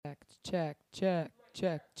check, check,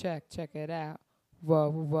 check, check, check it out.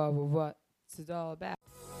 What's it all about?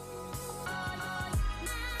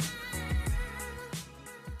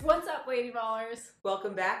 What's up, Lady Ballers?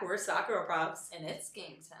 Welcome back. We're Sakura Props. And it's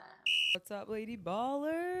game time. What's up, lady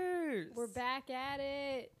ballers? We're back at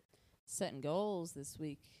it. Setting goals this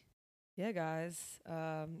week. Yeah, guys.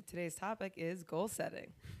 Today's topic is goal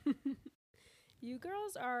setting. You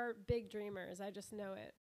girls are big dreamers. I just know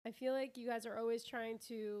it. I feel like you guys are always trying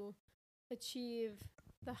to achieve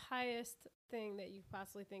the highest thing that you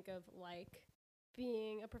possibly think of, like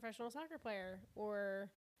being a professional soccer player or...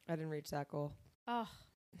 I didn't reach that goal. Oh,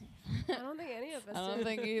 I don't think any of us I don't did.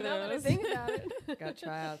 think either Now of that I us. think about it. Got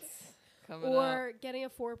tryouts coming up. Or getting a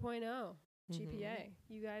 4.0 Mhm. GPA.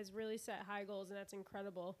 You guys really set high goals, and that's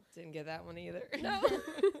incredible. Didn't get that one either. No.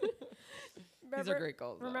 These are great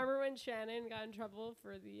goals. though. Remember when Shannon got in trouble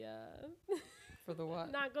for the For the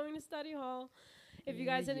what? not going to study hall? If you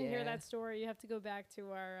guys didn't hear Yeah. that story, you have to go back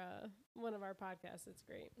to our one of our podcasts. It's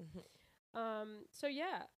great. So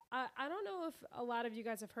yeah, I don't know if a lot of you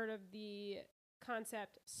guys have heard of the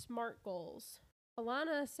concept SMART goals.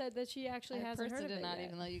 Alana said that she actually I hasn't heard personally of did it not yet.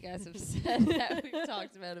 even know you guys have said that. We've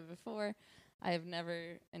talked about it before. I have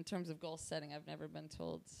never, in terms of goal setting, I've never been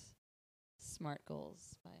told SMART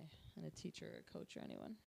goals by a teacher or coach or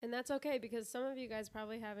anyone. And that's okay because some of you guys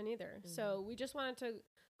probably haven't either. So we just wanted to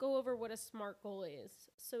go over what a SMART goal is.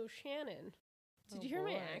 So Shannon, did Oh you hear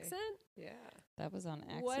my boy. accent? Yeah. That was on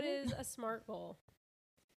accident. What is a SMART goal?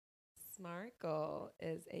 SMART goal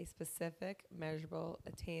is a specific, measurable,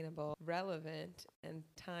 attainable, relevant, and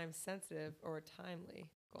time-sensitive or timely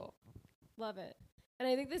goal. Love it. And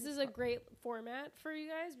I think this is a great format for you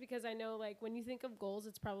guys because I know, like, when you think of goals,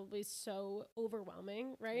 it's probably so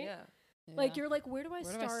overwhelming, right? Yeah. Like, you're like, where do I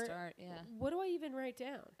Where start? do I start? Yeah. What do I even write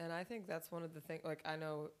down? And I think that's one of the things, like, I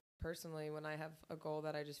know personally when I have a goal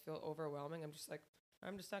that I just feel overwhelming, I'm just like,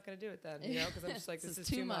 I'm just not going to do it then, you know, because I'm just like, this is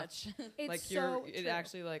too much. It's Like, so it true.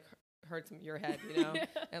 actually, like, hurts your head, you know? Yeah.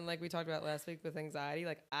 And like we talked about last week with anxiety,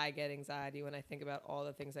 like, I get anxiety when I think about all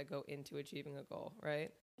the things that go into achieving a goal, right?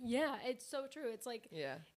 Yeah, it's so true. It's like,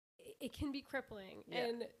 Yeah. it can be crippling. Yeah.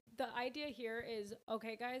 And the idea here is,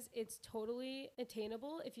 okay, guys, it's totally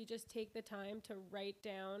attainable if you just take the time to write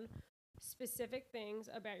down specific things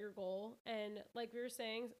about your goal. And like we were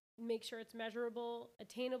saying, make sure it's measurable,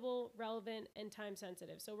 attainable, relevant, and time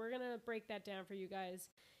sensitive. So we're going to break that down for you guys.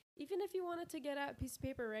 Even if you wanted to get out a piece of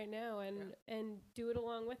paper right now and do it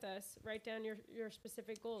along with us, write down your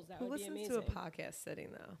specific goals. That Who would be listens amazing. to a podcast sitting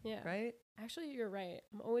though? Yeah. Right? Actually, you're right.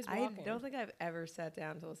 I'm always I walking. don't think I've ever sat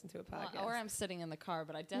down to listen to a podcast. Well, or I'm sitting in the car,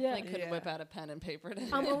 but I definitely couldn't whip Yeah. out a pen and paper to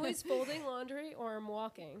I'm always folding laundry or I'm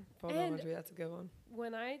walking. Fold And laundry, that's a good one.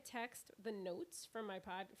 when I text the notes from my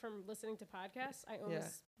from listening to podcasts, I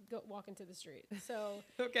almost walk into the street. So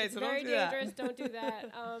Okay, it's so very don't do that. dangerous. Don't do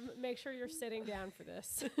that. Make sure you're sitting down for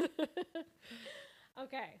this.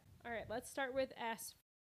 Okay. All right. Let's start with S.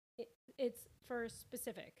 It's for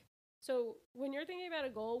specific. So when you're thinking about a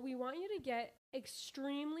goal, we want you to get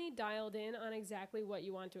extremely dialed in on exactly what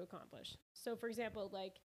you want to accomplish. So for example,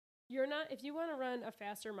 like if you want to run a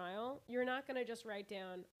faster mile, you're not going to just write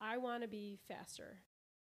down, I want to be faster.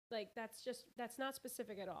 Like that's not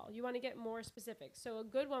specific at all. You want to get more specific. So a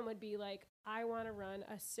good one would be like, I want to run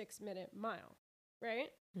a 6-minute mile, right?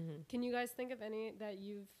 Mm-hmm. Can you guys think of any that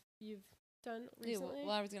you've done Yeah, recently?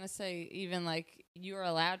 well, I was going to say, even like you're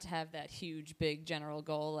allowed to have that huge, big general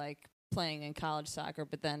goal, like playing in college soccer,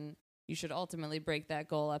 but then you should ultimately break that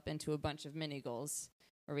goal up into a bunch of mini goals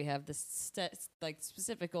where we have the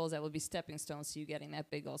specific goals that will be stepping stones to you getting that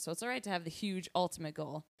big goal. So it's all right to have the huge ultimate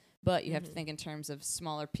goal, but you have to think in terms of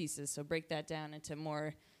smaller pieces. So break that down into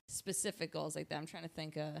more specific goals like that. I'm trying to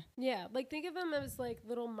think. Yeah, like think of them as like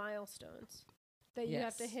little milestones that you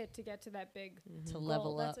have to Yes. hit to get to that big To goal.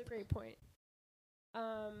 level That's up. a great point.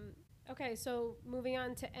 Okay, so moving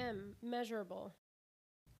on to M, measurable.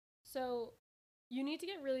 So you need to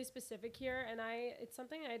get really specific here, and it's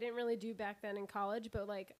something I didn't really do back then in college, but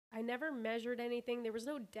like I never measured anything. There was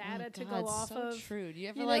no data to go off so of. True. Do you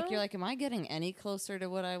ever you you're know? like, am I getting any closer to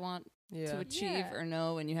what I want to achieve Yeah. or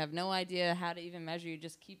no? And you have no idea how to even measure. You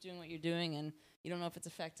just keep doing what you're doing, and you don't know if it's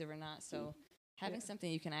effective or not. So having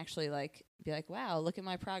something you can actually like be like, wow, look at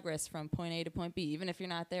my progress from point A to point B, even if you're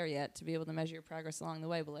not there yet, to be able to measure your progress along the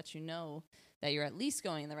way will let you know that you're at least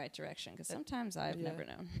going in the right direction. Because sometimes I've never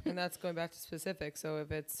known. And that's going back to specific. So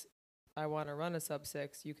if it's, I want to run a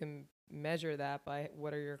sub-6, you can measure that by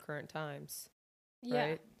what are your current times, Yeah.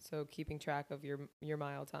 right? So keeping track of your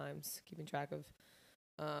mile times, keeping track of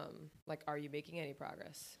like, are you making any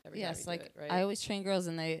progress every Yes, time you like do it, right? I always train girls,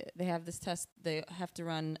 and they have this test. They have to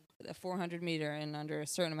run a 400 meter in under a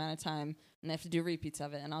certain amount of time, and they have to do repeats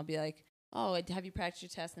of it. And I'll be like, "Oh, have you practiced your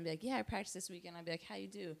test?" And they'll be like, "Yeah, I practiced this weekend." I'll be like, "How you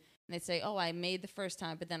do?" And they'd say, "Oh, I made the first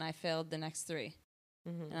time, but then I failed the next 3."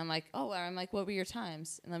 Mm-hmm. And I'm like, "Oh," I'm like, "What were your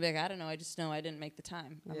times?" And they'll be like, "I don't know. I just know I didn't make the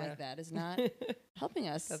time." I'm Yeah. like, "That is not helping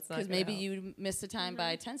us, That's not because gonna maybe help. you missed the time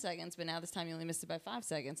by 10 seconds, but now this time you only missed it by 5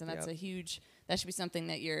 seconds, and that's Yep. a huge. That should be something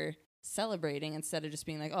that you're celebrating instead of just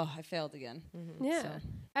being like, "Oh, I failed again." Mm-hmm. Yeah, So-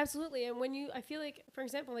 absolutely. And when I feel like, for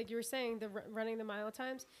example, like you were saying, the running the mile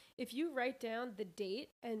times, if you write down the date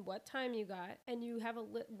and what time you got, and you have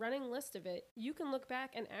a running list of it, you can look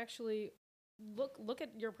back and actually look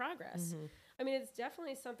at your progress. Mm-hmm. I mean, it's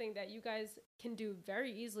definitely something that you guys can do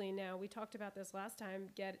very easily now. We talked about this last time.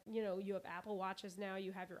 You have Apple Watches now,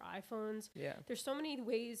 you have your iPhones. Yeah. There's so many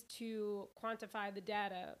ways to quantify the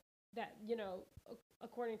data that,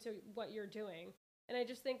 according to what you're doing. And I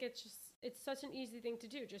just think it's such an easy thing to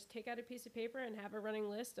do. Just take out a piece of paper and have a running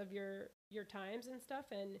list of your times and stuff,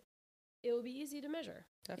 and it will be easy to measure.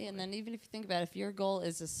 Definitely. Yeah, and then even if you think about it, if your goal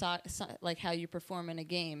is like how you perform in a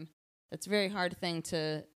game, that's a very hard thing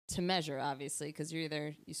to measure, obviously, because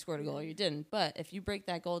you scored a goal or you didn't. But if you break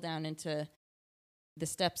that goal down into the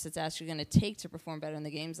steps it's actually going to take to perform better in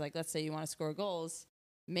the games, like let's say you want to score goals,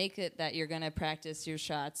 make it that you're going to practice your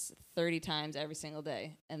shots 30 times every single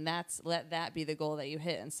day, and let that be the goal that you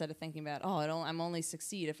hit, instead of thinking about, I'm only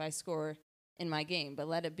succeed if I score in my game. But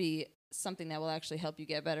let it be something that will actually help you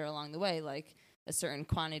get better along the way, like a certain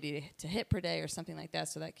quantity to hit per day or something like that,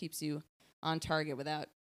 so that keeps you on target without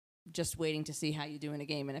just waiting to see how you do in a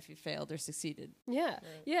game and if you failed or succeeded. Yeah.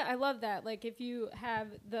 Yeah, I love that. Like, if you have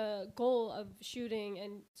the goal of shooting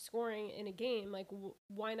and scoring in a game, like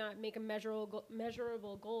why not make a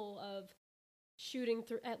measurable goal of shooting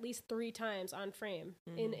at least 3 times on frame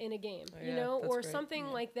in a game, or great. something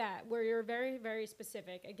like that, where you're very, very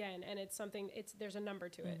specific again, and there's a number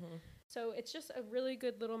to it. So it's just a really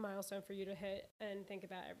good little milestone for you to hit and think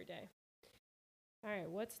about every day. All right,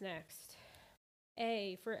 what's next?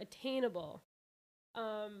 A for attainable.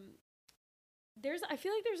 I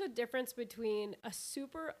feel like there's a difference between a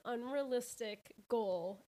super unrealistic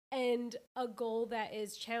goal and a goal that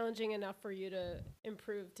is challenging enough for you to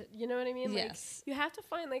improve to, you know what I mean? Yes. Like, you have to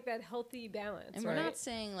find like that healthy balance. And we're not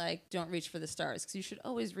saying like don't reach for the stars, because you should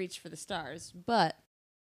always reach for the stars. But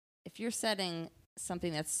if you're setting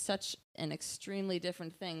something that's such an extremely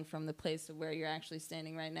different thing from the place of where you're actually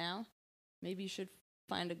standing right now, maybe you should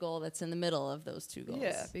find a goal that's in the middle of those two goals.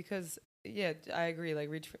 Yeah, because I agree. Like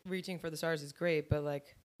reaching for the stars is great, but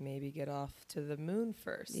like maybe get off to the moon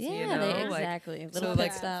first. Yeah, exactly. Little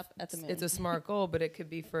pit stop at the moon. It's a smart goal, but it could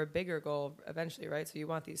be for a bigger goal eventually, right? So you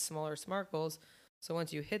want these smaller smart goals. So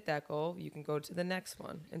once you hit that goal, you can go to the next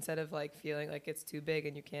one instead of like feeling like it's too big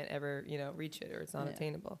and you can't ever, reach it, or it's not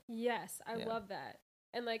attainable. Yes, I love that.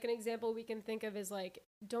 And like an example we can think of is like,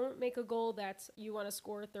 don't make a goal that's you want to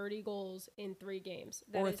score 30 goals in 3 games.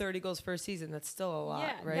 Or 30 goals for a season. That's still a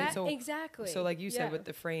lot, right? Exactly. So like you said, with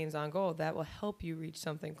the frames on goal, that will help you reach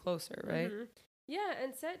something closer, right? Mm-hmm. Yeah,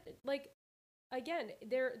 and set like, again,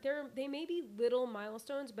 they may be little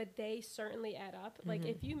milestones, but they certainly add up. Like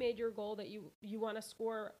if you made your goal that you want to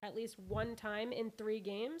score at least 1 time in 3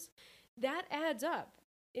 games, that adds up.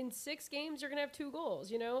 In 6 games, you're gonna have 2 goals.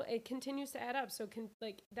 It continues to add up. So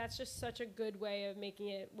that's just such a good way of making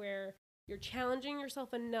it where you're challenging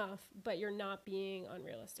yourself enough, but you're not being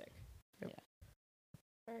unrealistic. Yep.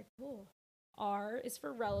 Yeah. All right, cool. R is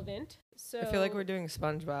for relevant. So I feel like we're doing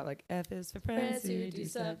SpongeBob. Like F is for friends who do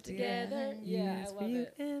stuff together. Yeah, I love you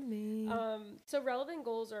it. and me. So relevant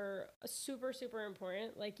goals are super, super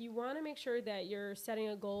important. Like, you want to make sure that you're setting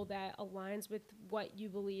a goal that aligns with what you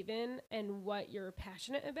believe in and what you're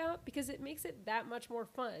passionate about, because it makes it that much more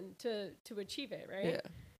fun to achieve it, right?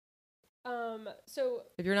 Yeah. So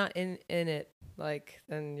if you're not in it, like,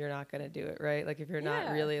 then you're not gonna do it, right? Like if you're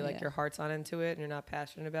not really like your heart's on into it and you're not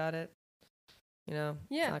passionate about it,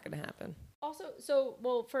 it's not gonna happen. Also,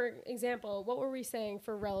 for example, what were we saying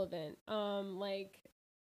for relevant? Like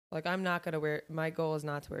I'm not gonna wear. My goal is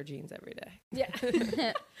not to wear jeans every day. Yeah,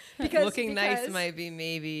 because looking nice might be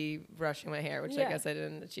maybe brushing my hair, which I guess I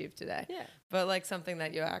didn't achieve today. Yeah, but like something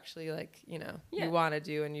that you actually you want to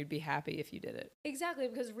do and you'd be happy if you did it. Exactly,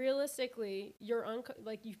 because realistically, you're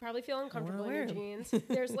you probably feel uncomfortable in your jeans.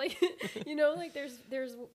 There's like,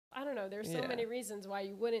 there's I don't know. There's so many reasons why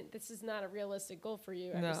you wouldn't. This is not a realistic goal for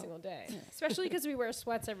you every single day, especially because we wear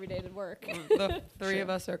sweats every day to work. The 3 of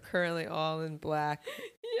us are currently all in black.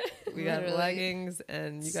 We got leggings,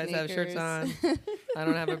 and you guys have shirts on. I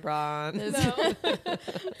don't have a bra on. No.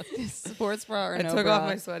 Sports bra or I no took bra. off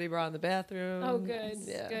my sweaty bra in the bathroom. Oh, good.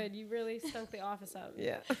 Yeah. Good. You really stunk the office up.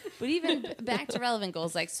 Yeah. But even back to relevant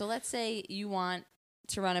goals, like, so let's say you want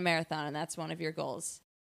to run a marathon and that's one of your goals.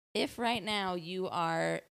 If right now you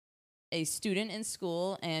are a student in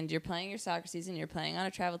school and you're playing your soccer season, you're playing on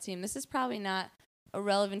a travel team, this is probably not a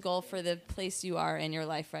relevant goal for the place you are in your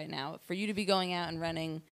life right now. For you to be going out and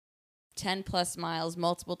running 10 plus miles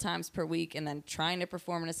multiple times per week and then trying to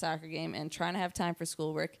perform in a soccer game and trying to have time for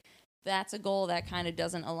schoolwork, that's a goal that kind of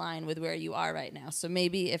doesn't align with where you are right now. So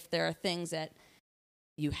maybe if there are things that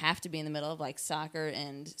you have to be in the middle of, like soccer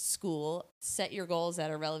and school, set your goals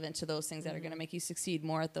that are relevant to those things that are going to make you succeed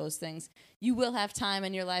more at those things. You will have time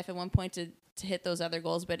in your life at one point to hit those other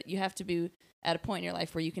goals, but you have to be at a point in your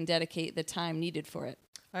life where you can dedicate the time needed for it.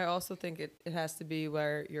 I also think it has to be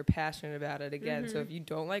where you're passionate about it again. So if you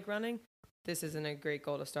don't like running, this isn't a great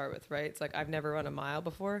goal to start with, right? It's like, I've never run a mile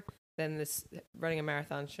before, then this running a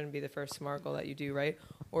marathon shouldn't be the first SMART goal that you do, right?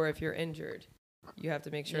 Or if you're injured, you have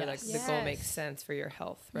to make sure like the goal makes sense for your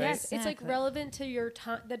health, right? Yes, it's like Exactly. relevant to your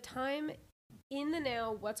time, the time in the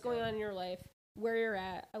now, what's going on in your life, where you're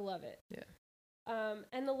at. I love it. Yeah.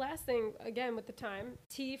 And the last thing, again, with the time,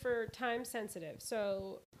 T for time sensitive.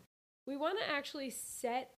 So we want to actually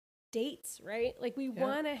set dates, right? Like we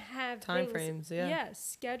want to have Time things, frames, yeah.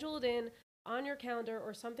 scheduled in on your calendar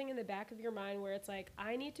or something in the back of your mind where it's like,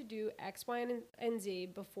 I need to do X, Y, and Z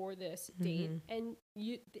before this date. And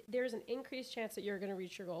there's an increased chance that you're going to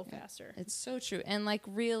reach your goal faster. It's so true. And like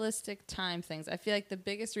realistic time things. I feel like the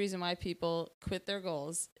biggest reason why people quit their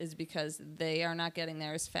goals is because they are not getting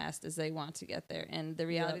there as fast as they want to get there. And the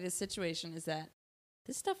reality of the situation is that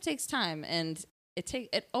this stuff takes time, and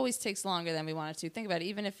it always takes longer than we want it to. Think about it.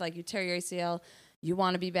 Even if like you tear your ACL, you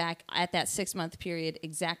want to be back at that 6-month period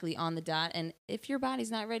exactly on the dot. And if your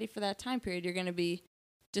body's not ready for that time period, you're going to be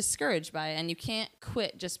discouraged by it. And you can't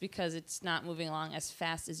quit just because it's not moving along as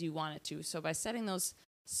fast as you want it to. So by setting those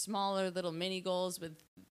smaller little mini goals with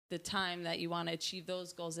the time that you want to achieve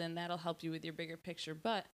those goals in, that'll help you with your bigger picture.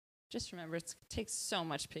 But just remember, it takes so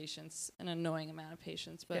much patience, an annoying amount of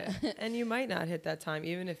patience. But And you might not hit that time,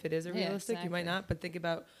 even if it is a realistic, you might exactly. not. But think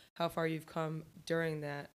about how far you've come during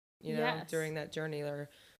that, during that journey or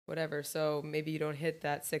whatever. So maybe you don't hit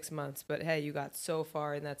that 6 months, but hey, you got so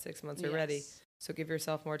far in that 6 months already. Yes. So give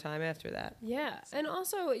yourself more time after that. Yeah. And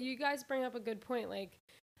also, you guys bring up a good point. Like,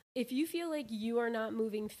 if you feel like you are not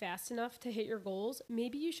moving fast enough to hit your goals,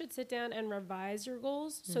 maybe you should sit down and revise your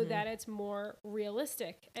goals so that it's more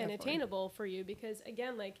realistic and attainable for you. Because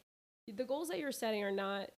again, like the goals that you're setting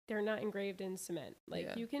they're not engraved in cement.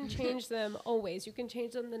 Like you can change them always. You can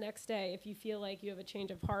change them the next day if you feel like you have a change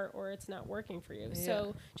of heart or it's not working for you.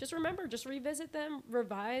 So just remember, just revisit them,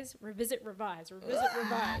 revise.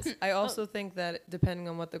 I also think that depending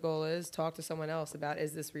on what the goal is, talk to someone else about,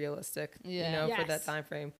 is this realistic, for that time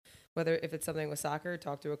frame? Whether if it's something with soccer,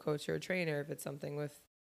 talk to a coach or a trainer. If it's something with,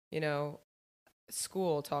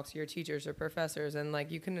 school, talk to your teachers or professors. And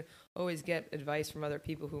like, you can always get advice from other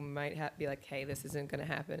people who might be like, hey, this isn't going to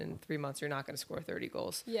happen in 3 months. You're not going to score 30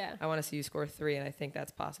 goals. Yeah. I want to see you score 3. And I think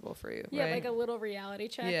that's possible for you. Yeah. Right? Like a little reality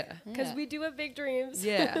check. Yeah. Because we do have big dreams.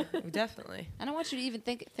 Yeah, definitely. And I want you to even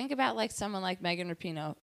think about like someone like Megan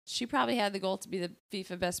Rapinoe. She probably had the goal to be the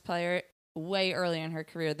FIFA best player way earlier in her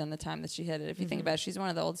career than the time that she hit it. If you think about it, she's one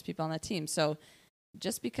of the oldest people on that team. So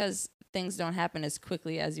just because things don't happen as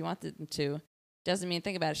quickly as you want them to doesn't mean,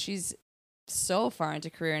 think about it, she's so far into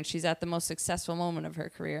career and she's at the most successful moment of her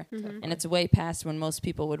career. And it's way past when most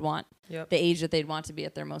people would want the age that they'd want to be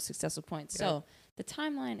at their most successful point. So the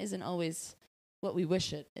timeline isn't always what we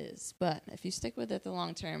wish it is. But if you stick with it the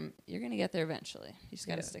long term, you're going to get there eventually. You just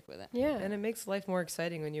got to stick with it. Yeah. And it makes life more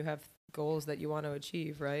exciting when you have goals that you want to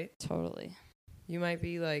achieve, right? Totally. You might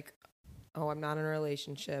be like, oh, I'm not in a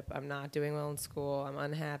relationship. I'm not doing well in school. I'm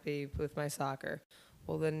unhappy with my soccer.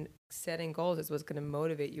 Well, then setting goals is what's going to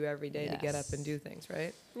motivate you every day to get up and do things,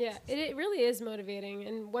 right? Yeah, it really is motivating.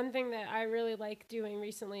 And one thing that I really like doing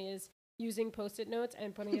recently is using Post-it notes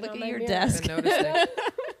and putting it Look on at my your mirror. desk. And noticing.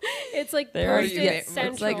 It's like There are Post-it you.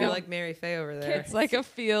 central. It's like You're like Mary Faye over there. It's like a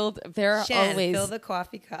field. There are Shen, always fill the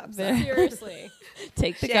coffee cups. Seriously.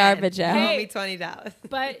 take the Shen, garbage out. you owe Hey. me $20.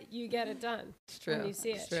 But you get it done. It's true. When you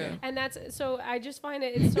see It's it. true. And that's, so I just find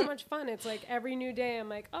it's so much fun. It's like every new day I'm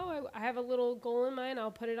like, oh, I have a little goal in mind.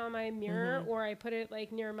 I'll put it on my mirror or I put it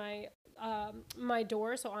like near my my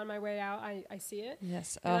door, so on my way out I see it.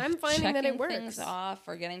 Yes. And I'm finding that it checking things works. off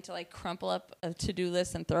or getting to like crumple up a to-do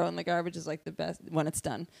list and throw it in the garbage is like the best when it's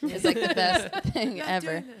done. It's like the best thing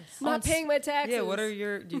ever. Not paying my taxes. Yeah,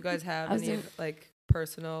 do you guys have I was any doing- like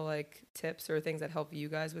personal like tips or things that help you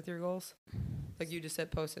guys with your goals Like you just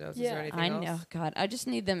said Post-it notes. Is Yeah. there anything I else? know. God, I just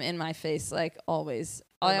need them in my face, like always.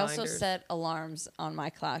 I also Reminders. set alarms on my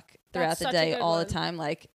clock throughout That's the such a day good all one. the time.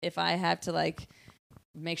 Like if I have to like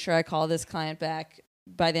make sure I call this client back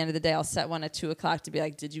by the end of the day, I'll set one at 2:00 to be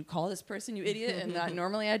like, did you call this person, you idiot? And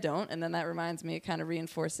normally I don't. And then that reminds me, it kind of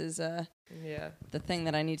reinforces Yeah, the thing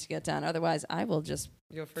that I need to get done. Otherwise, I will just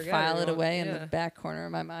you'll forget. file it everyone. away in Yeah. the back corner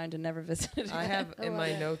of my mind and never visit it. I again. have I in love my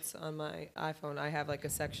it. notes on my iPhone, I have like a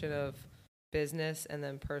section of business and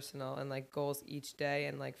then personal and like goals each day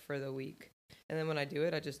and like for the week. And then when I do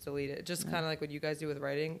it, I just delete it. Just Yeah. kind of like what you guys do with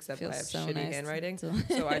writing, except I Feels have so shitty nice to- handwriting.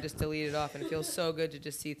 So I just delete it off, and it feels so good to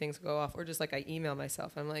just see things go off. Or just like I email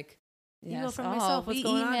myself. I'm like, email Yes. from Oh, myself. What's we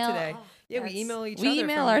going on email- today? oh, Yeah, we that's- email each we other.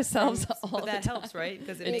 email ourselves all but that the time. helps, right?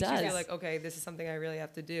 Because it, It makes you does. feel like, okay, this is something I really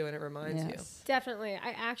have to do, and it reminds you. Yes. Definitely.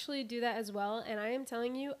 I actually do that as well. And I am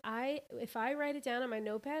telling you, if I write it down on my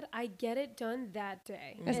notepad, I get it done that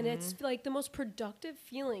day. And it's like the most productive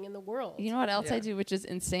feeling in the world. You know what else I Yeah. do, which is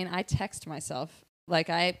insane? I text myself. Like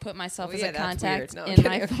I put myself Oh, as yeah, a that's contact weird. No, I'm in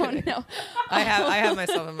kidding, my I'm phone. kidding. No, I have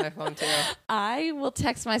myself on my phone too. I will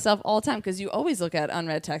text myself all the time because you always look at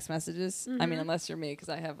unread text messages. I mean, Mhm. unless you're me, because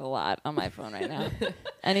I have a lot on my phone right now.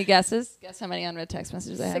 Any guesses? Guess how many unread text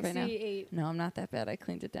messages I have right now? 68, No, I'm not that bad. I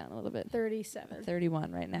cleaned it down a little bit. 37.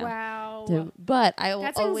 31 right now. Wow. But I will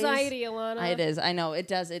That's always. anxiety, Alana. It is. I know it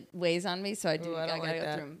does. It weighs on me, so I do. Ooh, I I don't gotta like go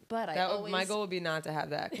that. through 'em. But I That would, always. my goal would be not to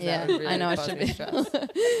have that. 'Cause Yeah, that would really I know it cause should me be. stress.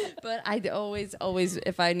 But I always,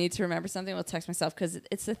 if I need to remember something, will text myself because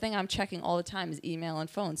it's the thing I'm checking all the time is email and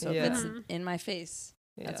phone. So Yeah. if it's Mhm. in my face,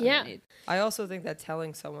 that's Yeah. what Yeah. I need. I also think that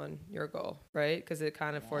telling someone your goal, right? Because it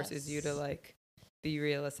kind of forces you to Yes. like be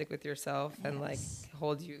realistic with yourself and like Yes.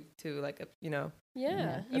 hold you to like a, you know, Yeah.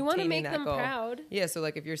 Yeah. You want to Obtaining make that them goal. proud. yeah. So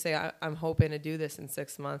like if you're saying I'm hoping to do this in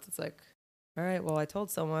 6 months, it's like, all right, well I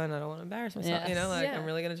told someone I don't want to embarrass myself, you know, Yes. like Yeah. I'm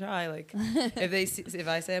really gonna try. Like if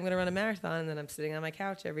I say I'm gonna run a marathon and then I'm sitting on my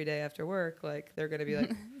couch every day after work, like they're gonna be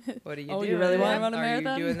like, what are you Oh, doing? you really wanna run a Are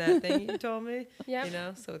marathon? you doing that thing you told me? Yep. You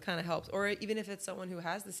know, so it kind of helps. Or even if it's someone who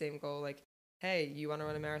has the same goal, like, hey, you want to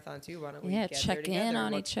run a marathon too? Why don't we Yeah, get check there in together?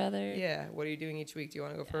 on What- each other. Yeah, what are you doing each week? Do you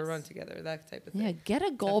want to go for a run Yes. together? That type of thing. Yeah, get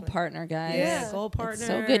a goal Definitely. partner, guys. Yeah, Yeah. goal partner. It's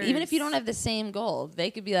so good. Even if you don't have the same goal,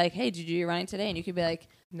 they could be like, "Hey, did you do your running today?" And you could be like,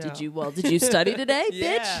 "Did you? Well, did you study today,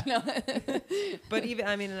 Yeah. bitch?" No. But even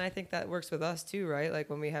I mean, and I think that works with us too, right?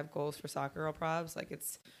 Like when we have goals for soccer girl probs, like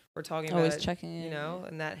we're talking Always about it, checking in. you know,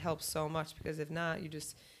 and that helps so much because if not, you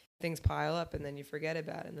just things pile up and then you forget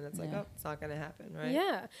about it and then it's like, Yeah. oh, it's not going to happen, right?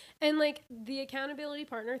 Yeah. And like the accountability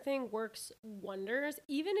partner thing works wonders.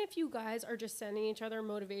 Even if you guys are just sending each other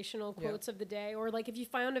motivational Yeah. quotes of the day, or like if you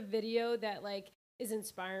found a video that like is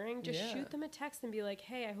inspiring, just Yeah. shoot them a text and be like,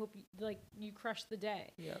 hey, I hope you crush the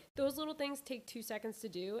day. Yep. Those little things take 2 seconds to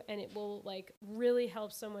do, and it will like really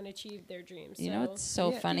help someone achieve their dreams. You know, it's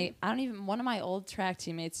so Yeah. funny. I don't even. One of my old track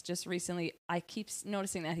teammates just recently. I keep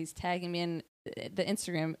noticing that he's tagging me in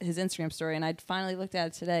his Instagram story, and I finally looked at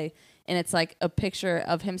it today, and it's like a picture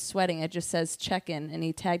of him sweating. It just says check in, and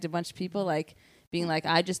he tagged a bunch of people like being like,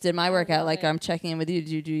 I just did my workout. love Like it. I'm checking in with you. Did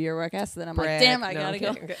you do your workout? So then I'm like, Brag. damn, I No, gotta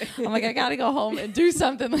I'm go. kidding. I'm like, I gotta go home and do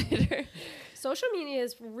something later. Social media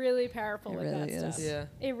is really powerful It with really that is. stuff.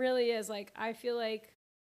 Yeah. It really is. Like, I feel like,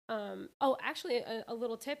 actually, a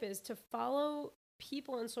little tip is to follow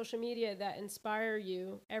people on social media that inspire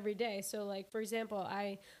you every day. So, like, for example,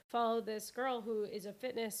 I follow this girl who is a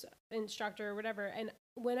fitness instructor or whatever, and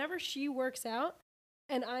whenever she works out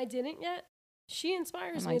and I didn't yet, she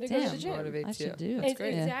inspires I'm me like, to go to damn, the gym. Motivates I you. should do. That's It's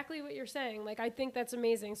great. exactly what you're saying. Like, I think that's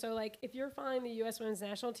amazing. So, like, if you're following the U.S. Women's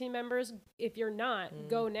National Team members, if you're not,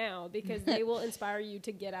 go now because they will inspire you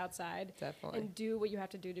to get outside Definitely. and do what you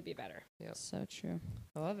have to do to be better. So true.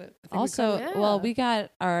 I love it. I think we Also, covered- well, Yeah. we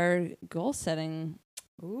got our goal setting.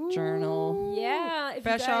 Ooh. journal. Yeah, if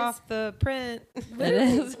Fresh you guys, off the print. It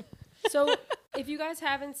is. So, if you guys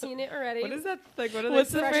haven't seen it already, What is that? Like, what are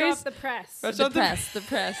What's they the fresh say? phrase? off the press. Fresh The off the press. The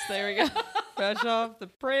press. There we go. Fresh off the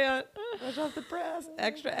print. Fresh off the press.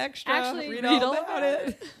 Extra, extra. Actually, read read all all about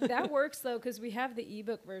it. That works though because we have the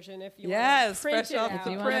ebook version. If you Yes, want to print fresh it off out.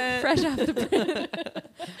 the You want print. fresh off the print.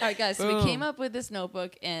 All right, guys. So we Boom. came up with this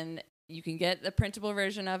notebook, and you can get the printable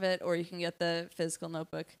version of it, or you can get the physical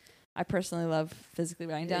notebook. I personally love physically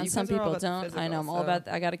writing Yeah, down. you Some guys are all people about the don't. I know. I'm physical, all about.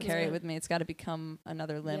 so- I got to carry Yeah. it with me. It's got to become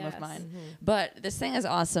another limb of Yes. mine. Mm-hmm. But this thing is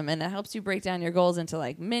awesome, and it helps you break down your goals into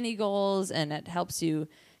like mini goals, and it helps you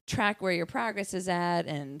track where your progress is at,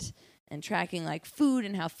 and tracking like food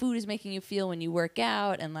and how food is making you feel when you work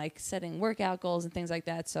out, and like setting workout goals and things like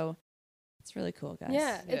that. So it's really cool, guys.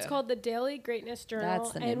 Yeah, it's Yeah. called the Daily Greatness Journal,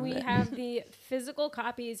 That's the name and of we it. have the physical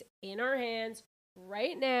copies in our hands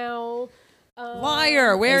right now.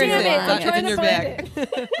 Liar. Where is Damn it? it, It's I'm trying in to your find bag.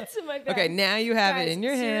 it. It's in my bag. Okay, now you have Guys, it in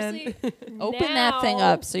your hand. seriously, Open that thing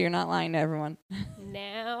now- up so you're not lying to everyone.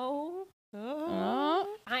 Now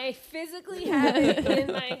Oh, I physically have it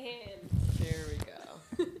in my hand. here we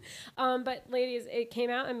go. But ladies, it came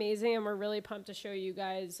out amazing, and we're really pumped to show you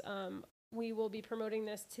guys. We will be promoting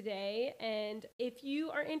this today, and if you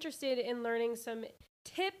are interested in learning some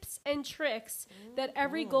tips and tricks that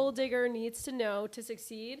every gold digger needs to know to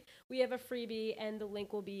succeed, we have a freebie, and the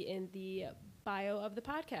link will be in the bio of the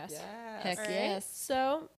podcast. Yes. Heck All right? yes.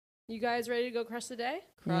 So, you guys ready to go crush the day?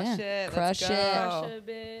 Crush Yeah. it. Crush Let's it. go. Crush a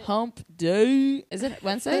bit. Hump day. Is it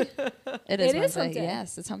Wednesday? It is It is Wednesday. hump day.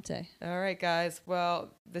 Yes, it's hump day. All right, guys. Well,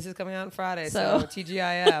 this is coming out on Friday, So- so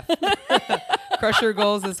TGIF. Crush your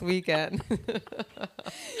goals this weekend.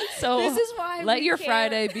 So This is why let we your can't-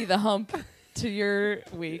 Friday be the hump to your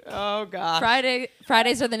week. Oh, gosh.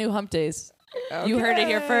 Fridays are the new hump days. You heard it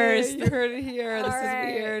here Okay, first. You heard it here. This All is right.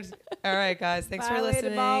 weird. All right, guys. Thanks Bye, for lady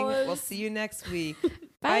listening. ballers. We'll see you next week.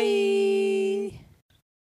 Bye.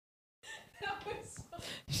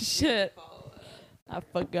 Shit. I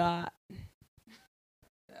forgot.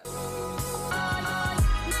 Bye.